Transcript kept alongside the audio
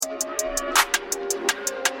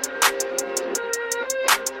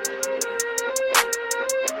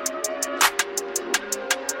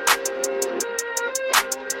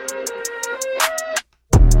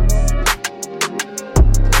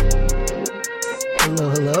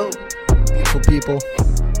Hello, beautiful people.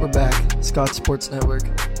 We're back. Scott Sports Network.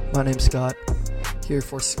 My name's Scott. Here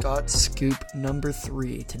for Scott Scoop number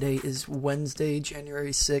 3. Today is Wednesday,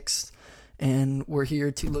 January 6th, and we're here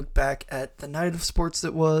to look back at the night of sports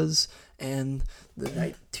that was and the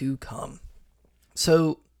night to come.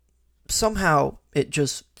 So, somehow it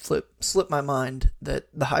just slipped my mind that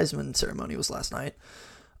the Heisman ceremony was last night.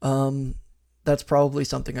 That's probably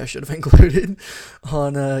something I should have included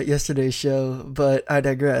on yesterday's show, but I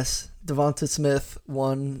digress. Devonta Smith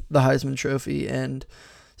won the Heisman Trophy, and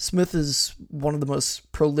Smith is one of the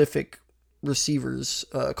most prolific receivers,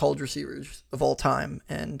 college receivers of all time,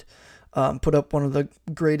 and put up one of the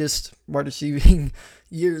greatest wide receiving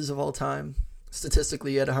years of all time.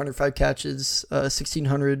 Statistically, he had 105 catches, over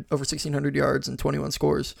 1,600 yards, and 21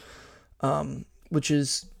 scores, which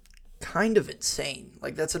is kind of insane.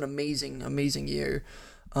 Like, that's an amazing year.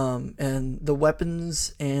 And the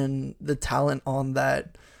weapons and the talent on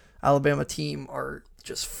that Alabama team are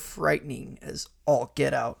just frightening as all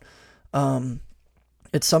get out.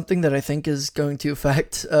 It's something that I think is going to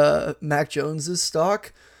affect Mac Jones's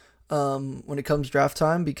stock when it comes draft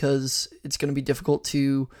time, because it's going to be difficult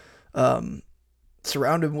to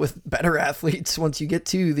surround him with better athletes once you get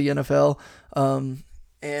to the NFL.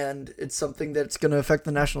 And it's something that's going to affect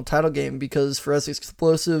the national title game, because for as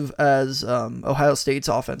explosive as Ohio State's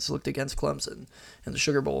offense looked against Clemson in the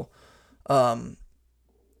Sugar Bowl,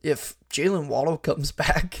 if Jalen Waddle comes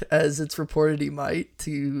back, as it's reported he might,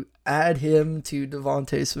 to add him to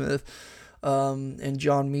Devonta Smith and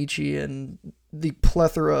John Mechie and the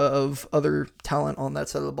plethora of other talent on that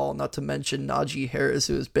side of the ball, not to mention Najee Harris,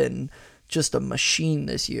 who has been just a machine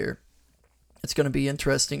this year, it's going to be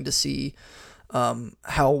interesting to see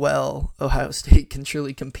how well Ohio State can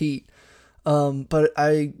truly compete. But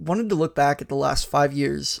I wanted to look back at the last 5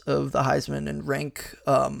 years of the Heisman and rank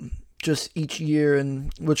just each year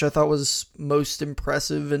in which I thought was most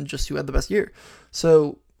impressive and just who had the best year.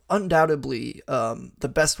 So undoubtedly,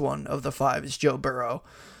 the best one of the 5 is Joe Burrow.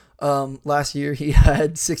 Last year he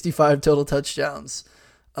had 65 total touchdowns,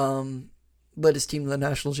 led his team to the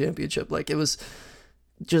national championship. Like, it was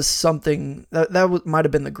just something that might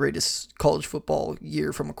have been the greatest college football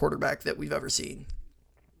year from a quarterback that we've ever seen.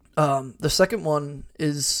 The second one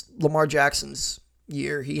is Lamar Jackson's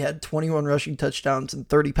year. He had 21 rushing touchdowns and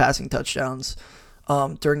 30 passing touchdowns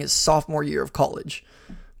during his sophomore year of college,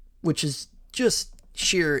 which is just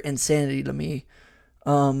sheer insanity to me.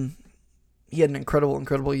 He had an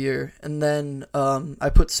incredible year. And then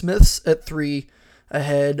I put Smiths at 3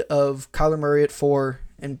 ahead of Kyler Murray at 4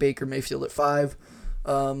 and Baker Mayfield at 5.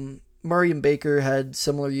 Murray and Baker had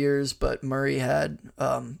similar years, but Murray had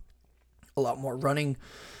a lot more running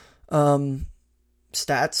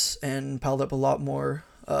stats and piled up a lot more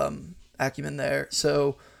acumen there.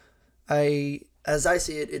 So as I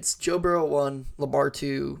see it, it's Joe Burrow 1, Lamar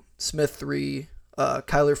 2, Smith 3,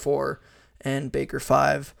 Kyler 4, and Baker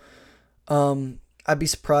 5. I'd be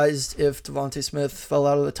surprised if Devonta Smith fell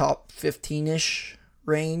out of the top 15-ish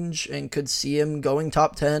range, and could see him going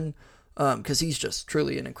top 10. Because he's just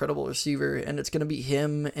truly an incredible receiver, and it's going to be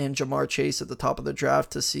him and Jamar Chase at the top of the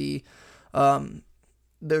draft to see.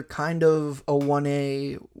 They're kind of a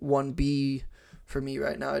 1A, 1B for me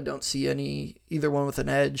right now. I don't see either one with an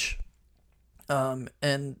edge.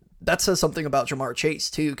 And that says something about Jamar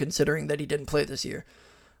Chase, too, considering that he didn't play this year.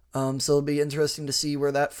 So it'll be interesting to see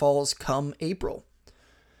where that falls come April.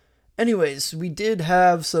 Anyways, we did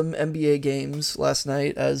have some NBA games last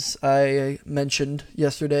night, as I mentioned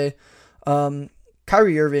yesterday.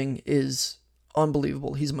 Kyrie Irving is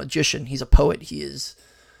unbelievable. He's a magician. He's a poet.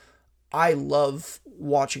 I love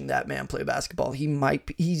watching that man play basketball.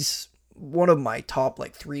 He's one of my top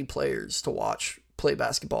 3 players to watch play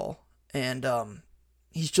basketball. And,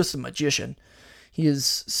 he's just a magician. He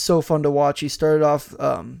is so fun to watch. He started off,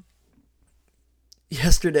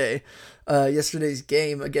 yesterday's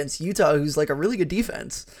game against Utah, who's a really good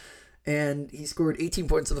defense. And he scored 18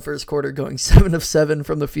 points in the first quarter, going 7 of 7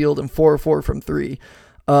 from the field and 4 of 4 from 3.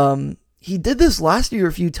 He did this last year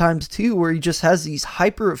a few times too, where he just has these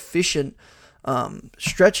hyper efficient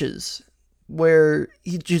stretches where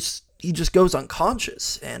he just goes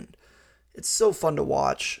unconscious, and it's so fun to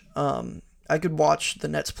watch. I could watch the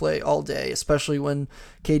Nets play all day, especially when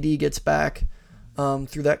KD gets back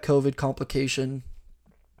through that COVID complication.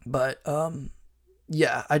 But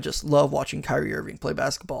yeah, I just love watching Kyrie Irving play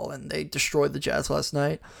basketball, and they destroyed the Jazz last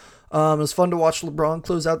night. It was fun to watch LeBron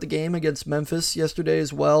close out the game against Memphis yesterday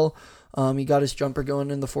as well. He got his jumper going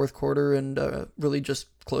in the fourth quarter and really just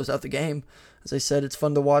closed out the game. As I said, it's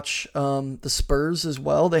fun to watch the Spurs as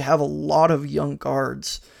well. They have a lot of young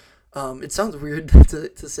guards It sounds weird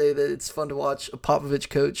to say that it's fun to watch a Popovich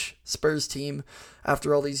coach Spurs team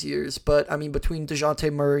after all these years, but I mean, between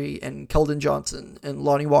DeJounte Murray and Keldon Johnson and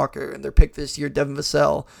Lonnie Walker and their pick this year, Devin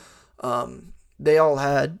Vassell,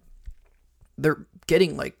 they're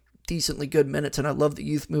getting like decently good minutes, and I love the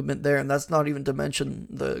youth movement there, and that's not even to mention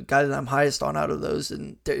the guy that I'm highest on out of those,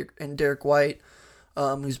 and Derek White,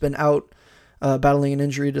 who's been out battling an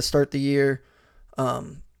injury to start the year.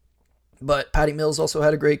 But Patty Mills also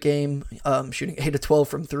had a great game, shooting 8 of 12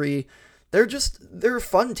 from 3. They're a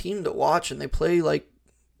fun team to watch, and they play like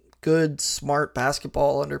good, smart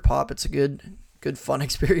basketball under Pop. It's a good, fun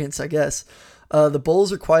experience, I guess. The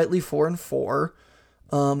Bulls are quietly 4-4.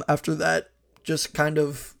 After that, just kind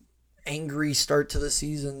of angry start to the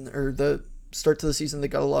season, they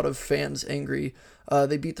got a lot of fans angry.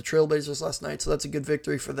 They beat the Trailblazers last night, so that's a good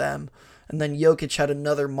victory for them. And then Jokic had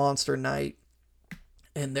another monster night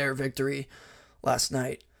in their victory last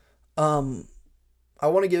night. I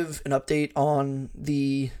want to give an update on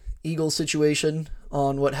the Eagles situation,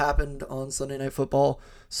 on what happened on Sunday Night Football.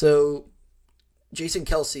 So Jason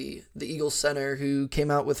Kelce, the Eagles center, who came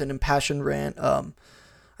out with an impassioned rant,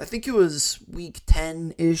 I think it was week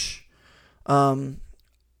 10-ish,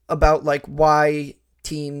 about like why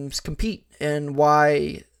teams compete and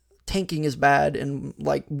why tanking is bad and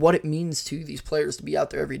like what it means to these players to be out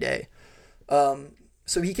there every day.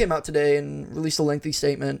 So he came out today and released a lengthy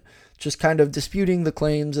statement, just kind of disputing the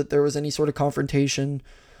claims that there was any sort of confrontation.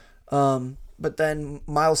 But then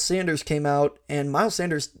Miles Sanders came out, and Miles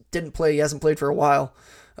Sanders didn't play. He hasn't played for a while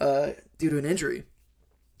due to an injury.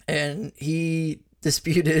 And he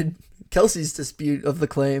disputed Kelce's dispute of the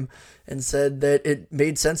claim and said that it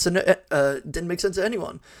made sense and didn't make sense to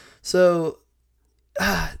anyone. So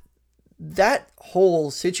that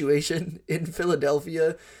whole situation in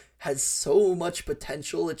Philadelphia has so much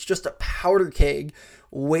potential. It's just a powder keg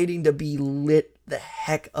waiting to be lit the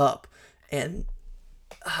heck up. And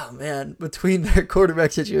oh man, between their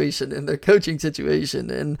quarterback situation and their coaching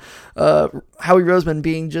situation and Howie Roseman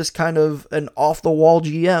being just kind of an off-the-wall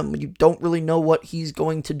GM, you don't really know what he's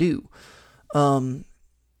going to do.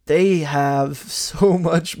 They have so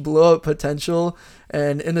much blow-up potential,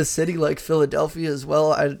 and in a city like Philadelphia as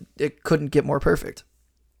well, it couldn't get more perfect.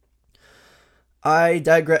 I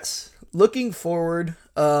digress. Looking forward,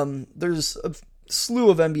 there's a slew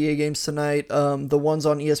of NBA games tonight. The ones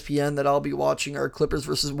on ESPN that I'll be watching are Clippers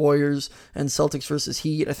versus Warriors and Celtics versus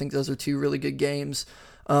Heat. I think those are two really good games.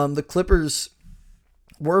 The Clippers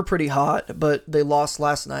were pretty hot, but they lost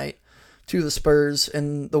last night to the Spurs,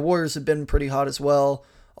 and the Warriors have been pretty hot as well,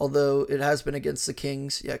 although it has been against the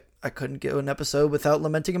Kings. Yeah, I couldn't get an episode without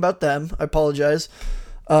lamenting about them. I apologize.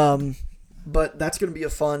 But that's going to be a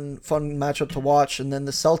fun matchup to watch. And then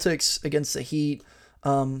the Celtics against the Heat,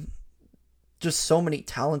 just so many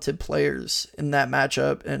talented players in that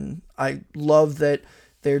matchup. And I love that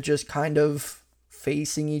they're just kind of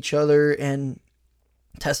facing each other and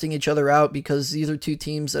testing each other out, because these are two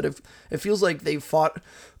teams that it feels like they've fought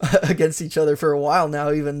against each other for a while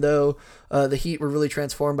now, even though the Heat were really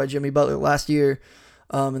transformed by Jimmy Butler last year.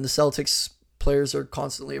 And the Celtics players are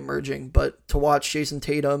constantly emerging, but to watch Jason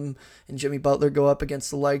Tatum and Jimmy Butler go up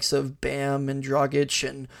against the likes of Bam and Dragic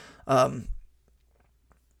and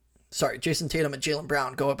Jason Tatum and Jaylen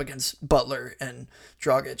Brown go up against Butler and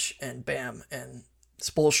Dragic and Bam and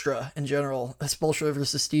Spoelstra in general. Spoelstra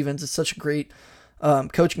versus Stevens is such a great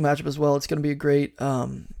coaching matchup as well. It's going to be a great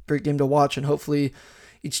game to watch, and hopefully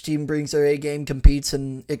each team brings their A game, competes,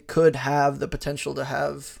 and it could have the potential to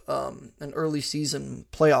have an early season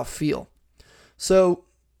playoff feel. So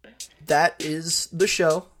that is the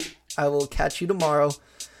show. I will catch you tomorrow.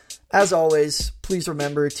 As always, please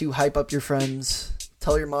remember to hype up your friends.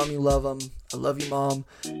 Tell your mom you love them. I love you, Mom.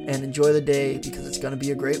 And enjoy the day, because it's going to be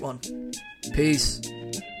a great one. Peace.